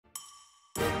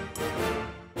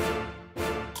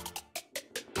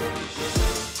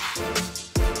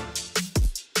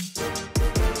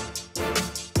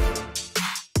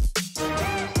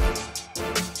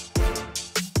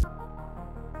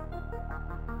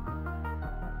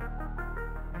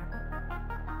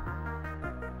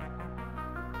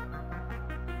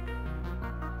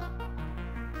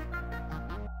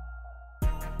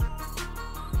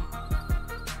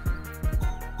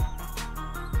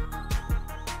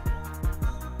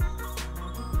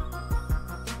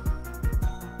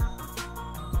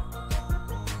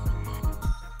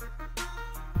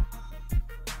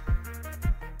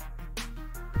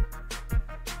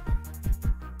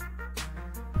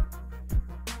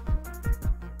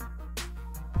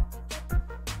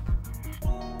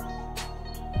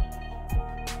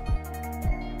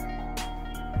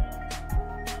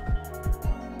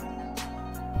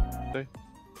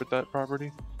interpret that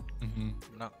property. I'm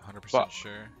not 100%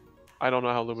 sure. I don't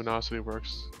know how luminosity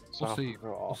works. So. We'll see.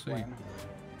 We'll see.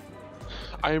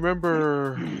 I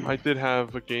remember I did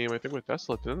have a game, I think with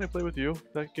Desolate. Didn't I play with you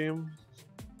that game,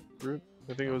 Groot?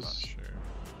 I think it was. Not sure.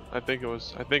 I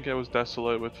think it was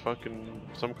Desolate with fucking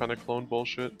some kind of clone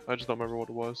bullshit. I just don't remember what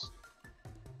it was.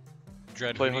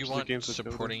 Dread, who do you want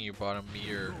supporting you, bottom, me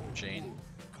or Jane?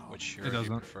 Which hero do you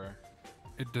prefer?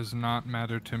 It does not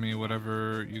matter to me,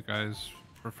 whatever you guys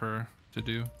prefer to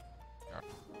do.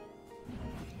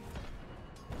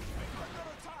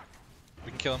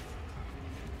 We can kill him.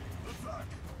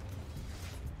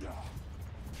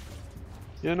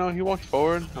 Yeah, no, he walked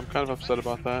forward. I'm kind of upset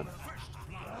about that.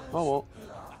 Oh well.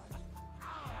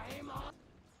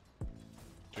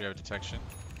 Do we have detection?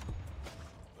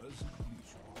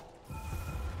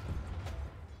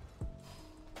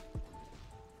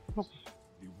 Oh.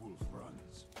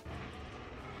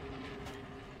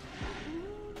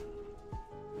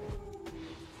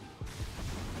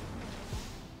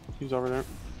 He's over there.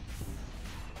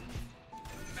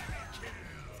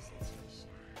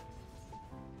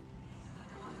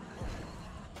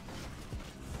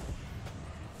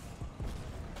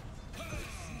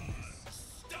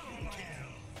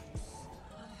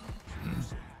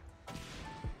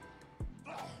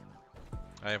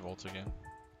 I have ult again.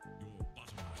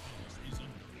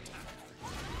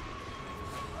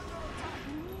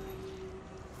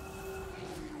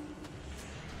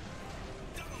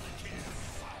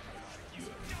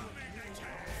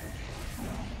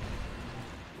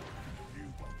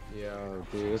 Yo,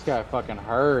 dude, this guy fucking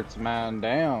hurts, man.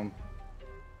 Damn.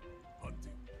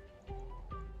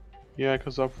 Yeah,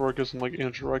 because Uproar isn't like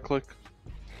inch right click.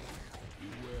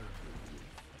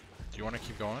 Do you want to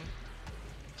keep going?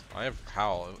 I have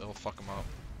Howl, it'll fuck him up.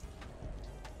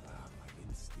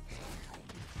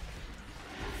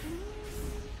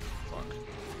 Fuck.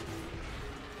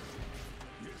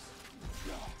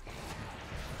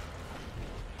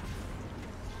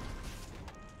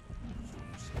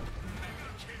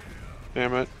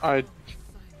 Damn it, I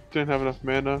didn't have enough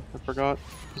mana, I forgot.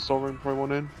 The Soul Ring before I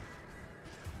went in.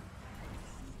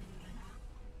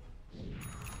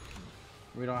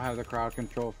 We don't have the crowd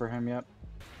control for him yet.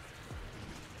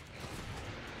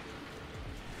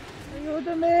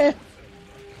 Ayúdame!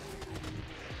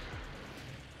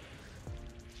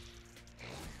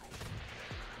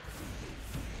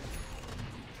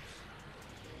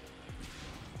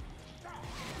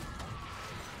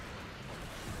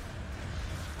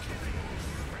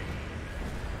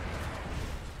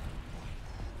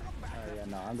 Oh yeah,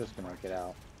 no, I'm just gonna get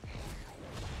out.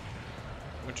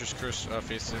 Winter's Curse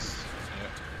faces. Yeah.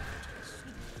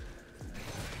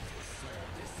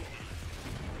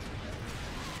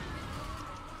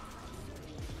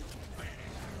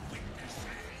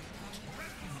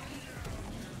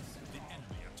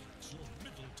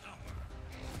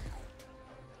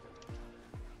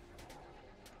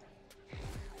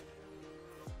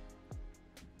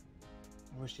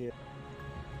 Wish you.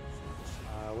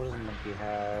 What does the monkey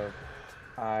have?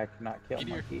 I cannot kill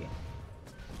Meteor. monkey.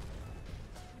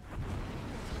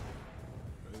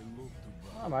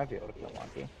 I might be able to kill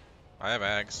monkey. I have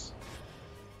Axe.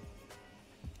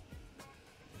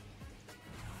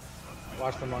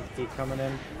 Watch the monkey keep coming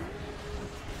in.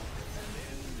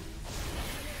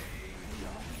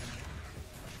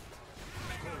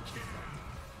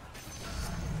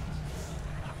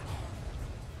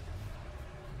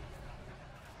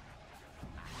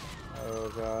 Oh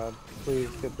god, please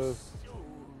get this.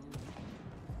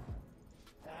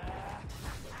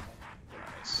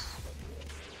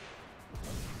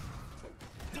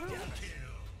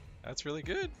 That's really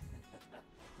good.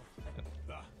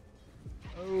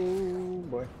 Oh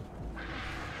boy.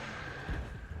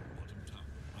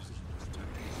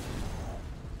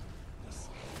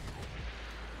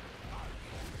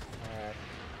 Alright.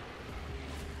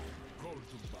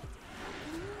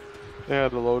 They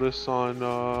had the Lotus on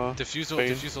Diffusal, Bane.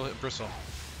 Diffusal hit Bristle.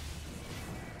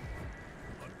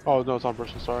 Oh no, it's on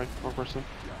Bristle, sorry. Wrong person.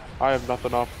 I have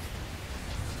nothing up.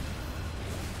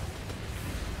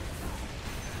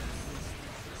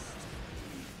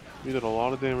 You did a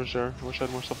lot of damage there. I wish I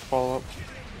had more stuff to follow up.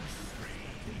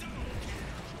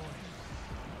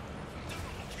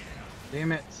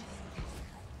 Damn it.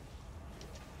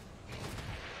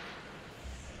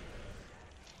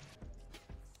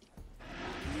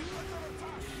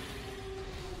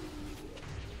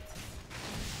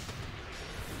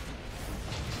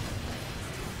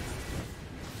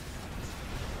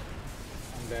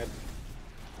 I'm dead.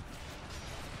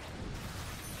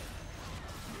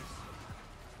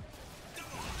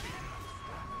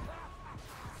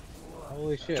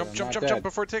 Holy shit. Jump, I'm jump, not jump, dead. jump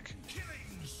before tick.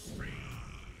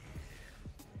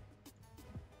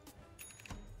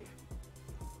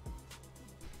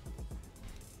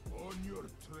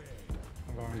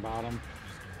 I'm going bottom.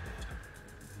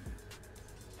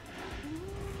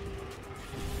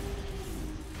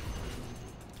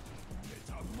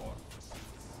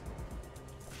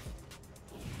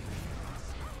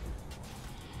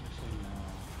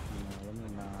 Let me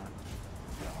not.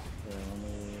 Yeah, let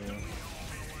me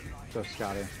go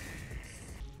Scotty.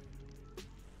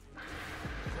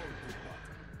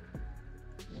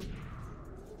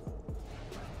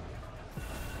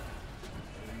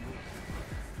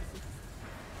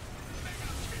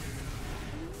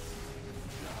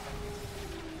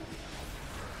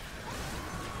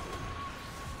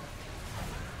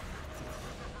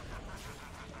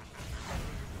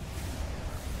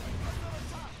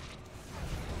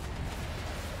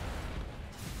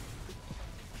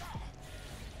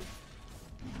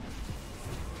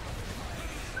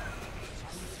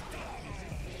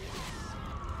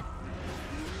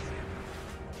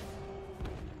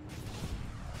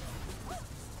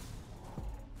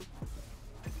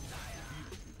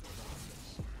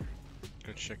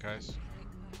 Good shit, guys.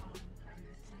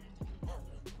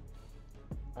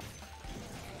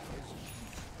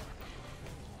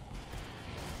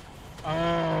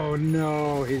 Oh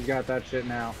no, he's got that shit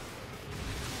now.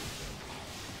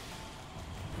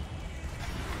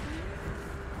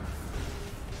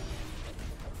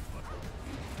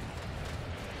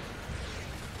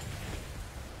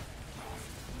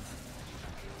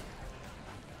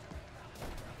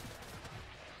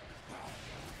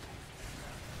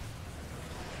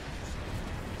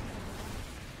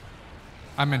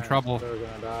 I'm in trouble. I'm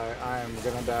gonna die. I am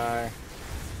gonna die.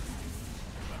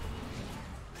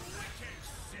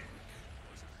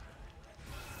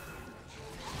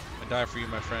 I die for you,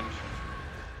 my friend.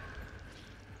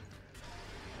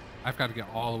 I've got to get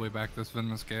all the way back. This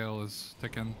venomous gale is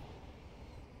ticking.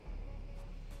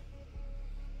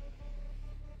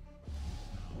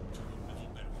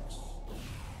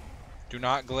 Do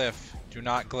not glyph. Do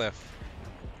not glyph.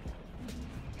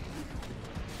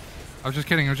 I was just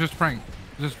kidding. It was just a prank.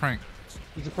 Just a prank.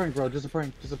 Just a prank, bro. Just a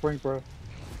prank. Just a prank, bro.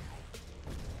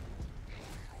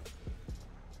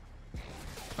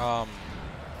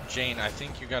 Jane, I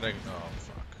think you gotta. Oh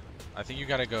fuck. I think you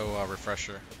gotta go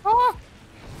refresher. Ah!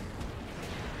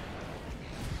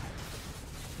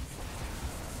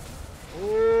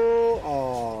 Ooh,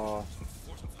 oh.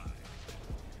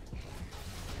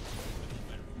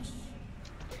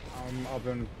 I'm up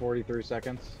in 43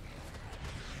 seconds.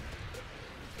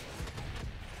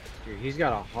 Dude, he's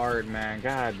got a heart, man.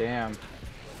 God damn.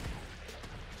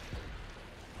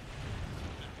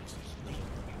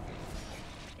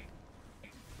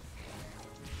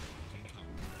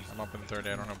 I'm up in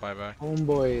 30. I don't know buyback.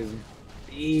 Homeboy is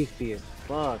beefy as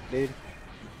fuck, dude.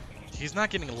 He's not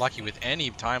getting lucky with any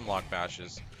time lock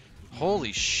bashes.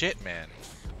 Holy shit, man.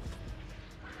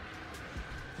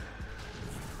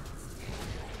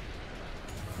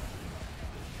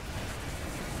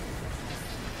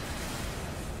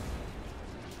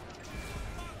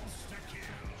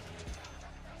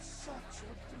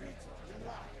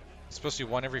 It's supposed to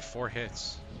be 1 every 4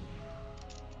 hits.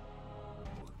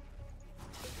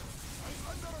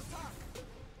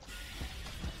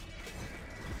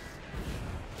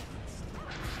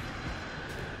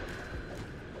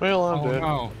 Well, I'm dead.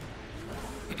 No.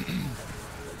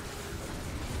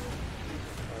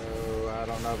 Oh, I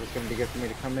don't know if it's gonna be good for me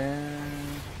to come in.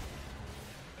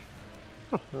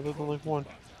 Huh, there's only one.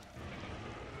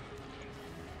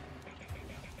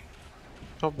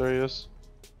 Oh, there he is.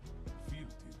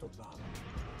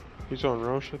 He's on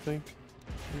Roche, I think.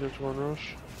 There's one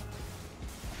Roche.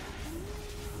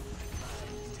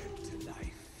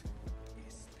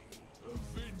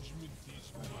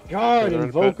 God, they're in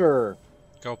Invoker!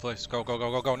 Go, please. Go, go,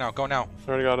 go, go, go now. Go now.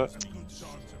 Already got it.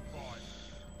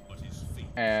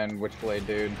 And Witchblade,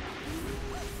 dude.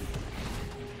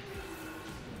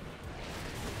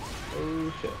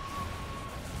 Oh shit.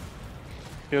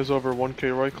 He has over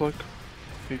 1k right click.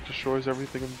 He destroys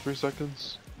everything in 3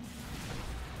 seconds.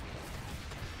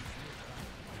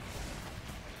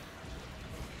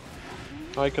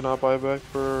 I cannot buy back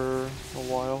for a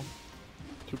while.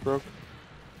 Too broke.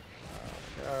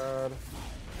 Oh god.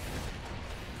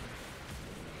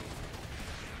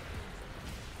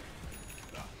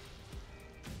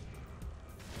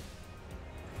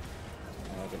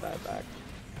 I'll get that back.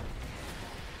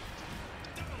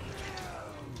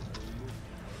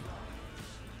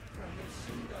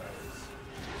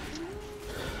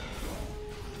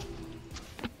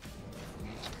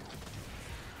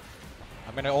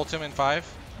 I'm gonna ult him in 5.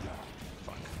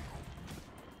 Fuck.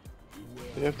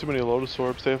 They have too many Lotus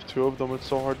Orbs. They have 2 of them. It's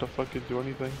so hard to fucking do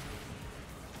anything.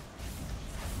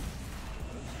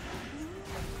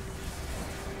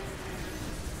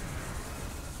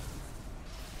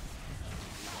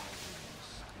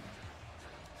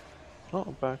 Oh,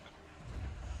 I'm back.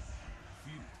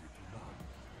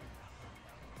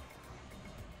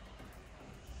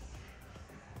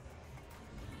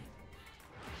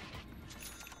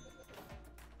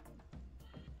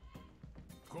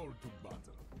 Call to battle.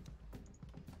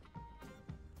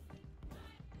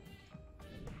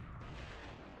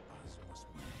 As must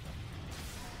be.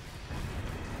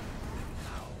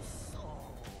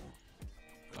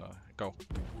 Go.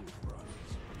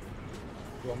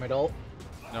 You want me to ult?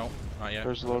 No, not yet.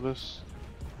 There's Lotus.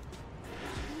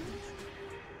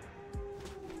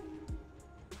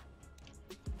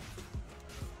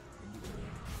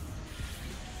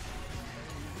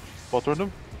 Ball toward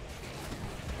him.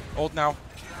 Ult now.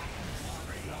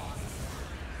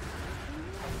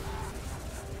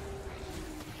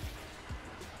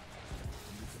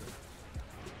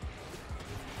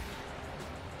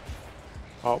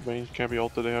 Oh man, you can't be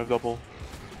ulted, they have double.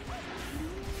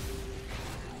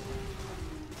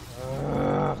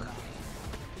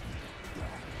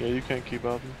 Yeah, you can't keep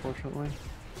up, unfortunately.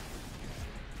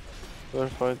 The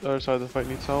other side of the fight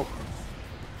needs help.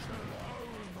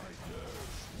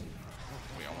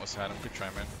 We almost had him. Good try,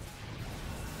 man.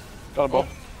 Got him, ball.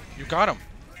 You got him.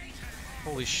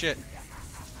 Holy shit.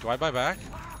 Do I buy back?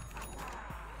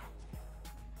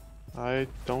 I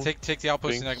don't Take the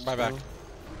outpost think and I can buy back. so.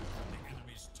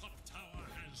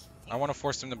 I want to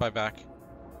force him to buy back.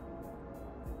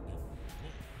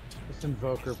 This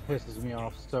invoker pisses me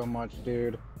off so much,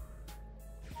 dude.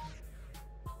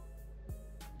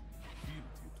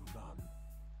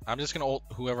 I'm just gonna ult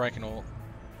whoever I can ult.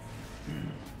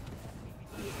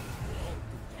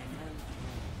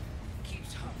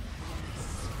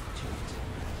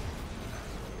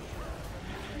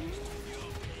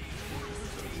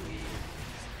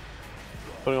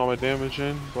 Putting all my damage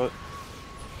in, but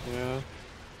yeah.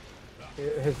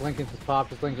 His Lycan's just popped,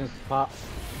 his Lycan's just popped.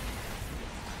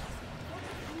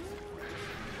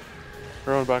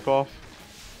 Everyone back off.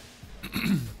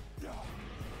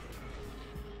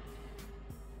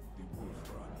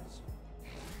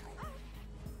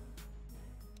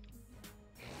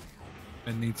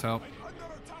 It needs help.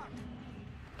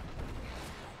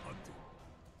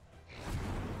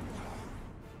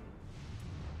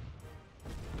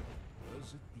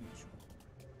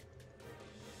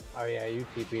 Oh yeah, you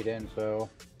TP'd in, so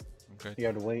Okay. you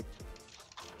had to wait.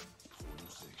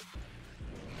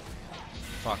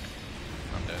 Fuck.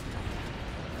 I'm dead.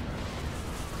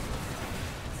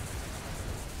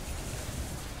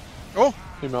 Oh!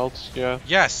 He melts, yeah.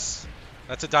 Yes!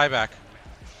 That's a dieback.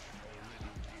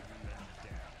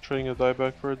 Trading a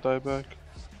dieback for a dieback.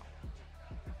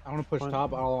 I want to push Fine.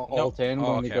 top, I'll No. ult in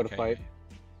Oh, when we okay, go okay. to fight.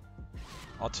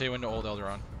 I'll tell you when to ult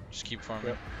Elderon. Just keep farming.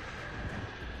 Yep.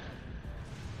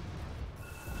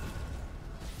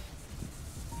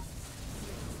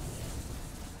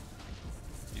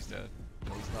 He's dead.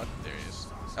 No, he's not. There he is.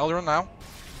 Elderon now.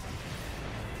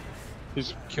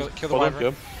 He's Kill the hold on, wyvern.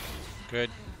 yep. Good.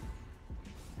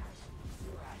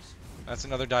 That's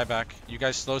another dieback. You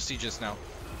guys slow sieges now.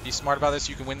 Be smart about this.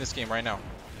 You can win this game right now.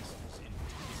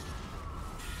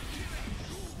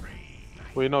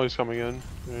 We know he's coming in.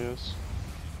 There he is.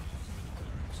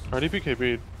 Already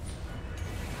PKB'd.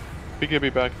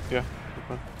 PKB back, yeah.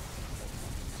 Okay.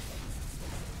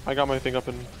 I got my thing up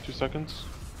in 2 seconds.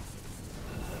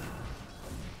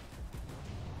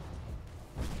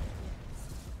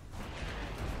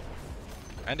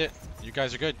 End it. You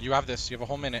guys are good. You have this. You have a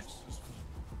whole minute.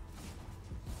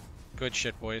 Good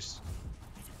shit, boys.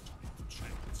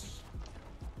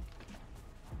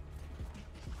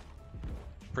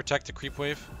 Protect the creep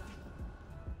wave.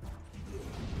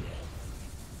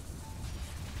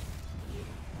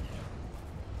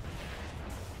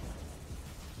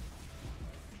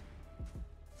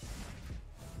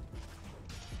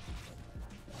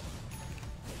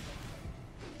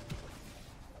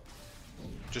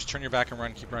 Just turn your back and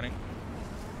run. Keep running.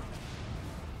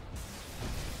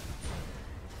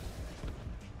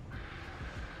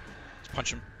 Let's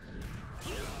punch him.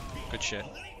 Good shit.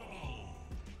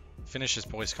 Finish this,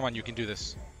 boys. Come on, you can do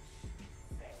this.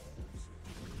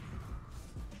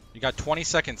 You got 20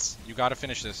 seconds. You gotta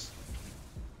finish this.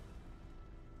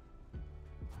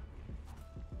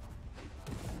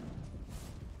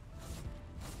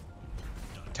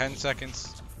 Ten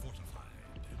seconds.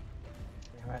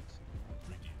 Damn it.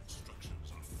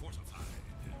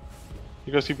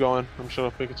 You guys keep going. I'm shut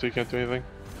up, make it so you can't do anything.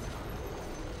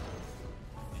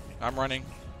 I'm running.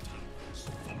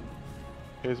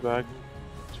 He's back.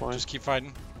 It's fine. Just keep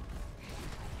fighting.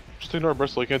 Just ignore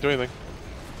Bristle, you can't do anything.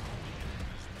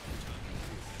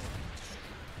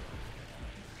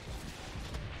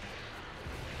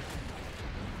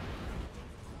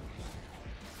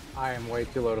 I I am way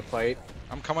too low to fight.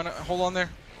 I'm coming. Hold on there.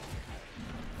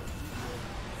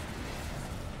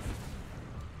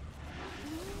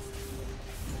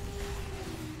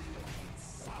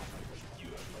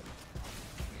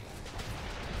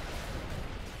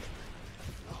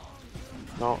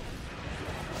 No.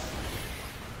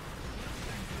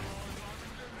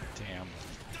 Damn.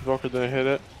 Invoker didn't hit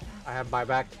it. I have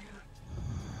buyback.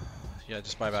 Yeah,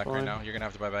 just buy back right Fine. now. You're gonna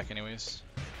have to buy back anyways.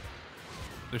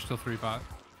 There's still 3 bot.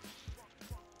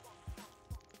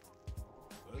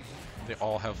 They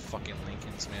all have fucking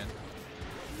Lycans, man.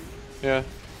 Yeah.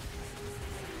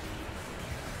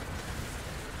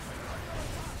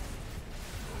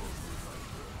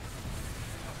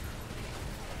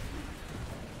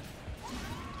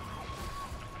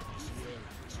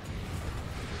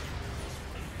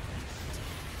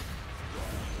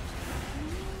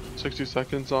 "60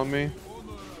 seconds on me."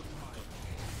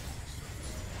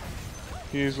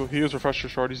 He is refresher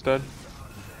short. He's dead.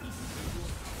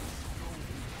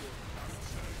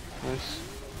 Nice.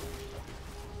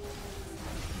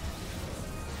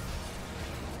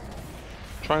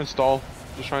 Try and stall.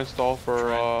 Just try and stall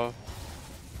for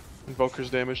Invoker's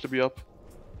damage to be up.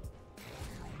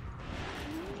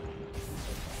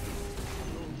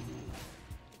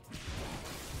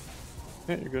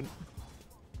 Yeah, you're good.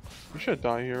 You should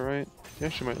die here, right? Yeah,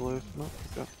 she might live. No,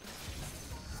 okay.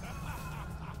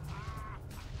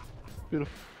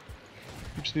 Beautiful.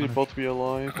 You just need to both be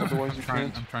alive, otherwise you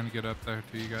can't. I'm trying to get up there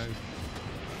to you guys.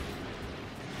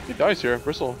 He dies here.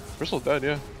 Bristle's dead,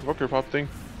 yeah. Invoker pop thing.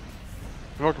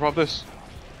 Invoker pop this.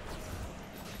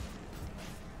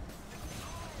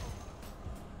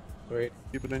 Wait.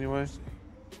 Keep it anyway.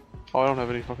 Oh, I don't have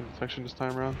any fucking detection this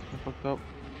time around. I fucked up.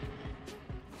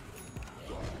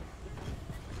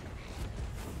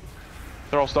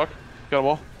 They're all stuck. Got them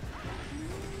all.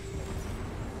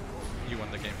 You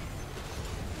won the game.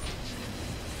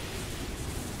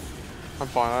 I'm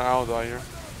fine. I'll die here.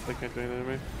 They can't do anything to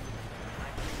me.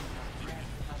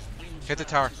 Hit the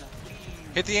tower.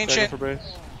 Hit the Yeah, go ancient. for base.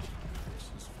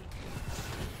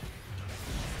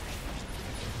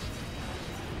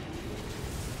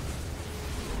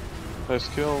 Nice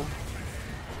kill.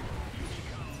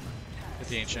 Hit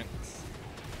the ancient.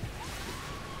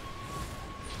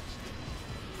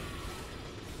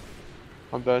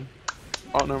 I'm dead.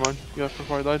 Oh, never mind. Yeah,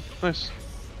 before I died. Nice.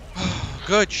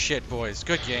 Good shit, boys.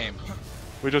 Good game.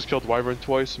 We just killed Wyvern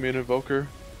twice, me and Invoker.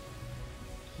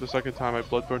 The second time I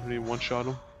Bloodburn and he one-shot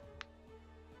him.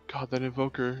 God, that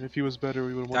Invoker. If he was better,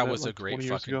 we would have won That was like a great 20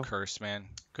 years fucking ago. curse, man.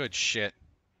 Good shit.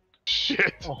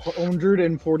 Shit.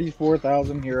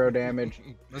 144,000 hero damage.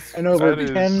 That's, And over That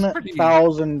is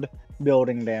 10,000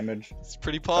 building damage. It's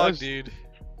pretty pog, is- dude.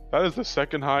 That is the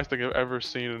second highest thing I've ever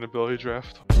seen in an ability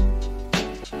draft.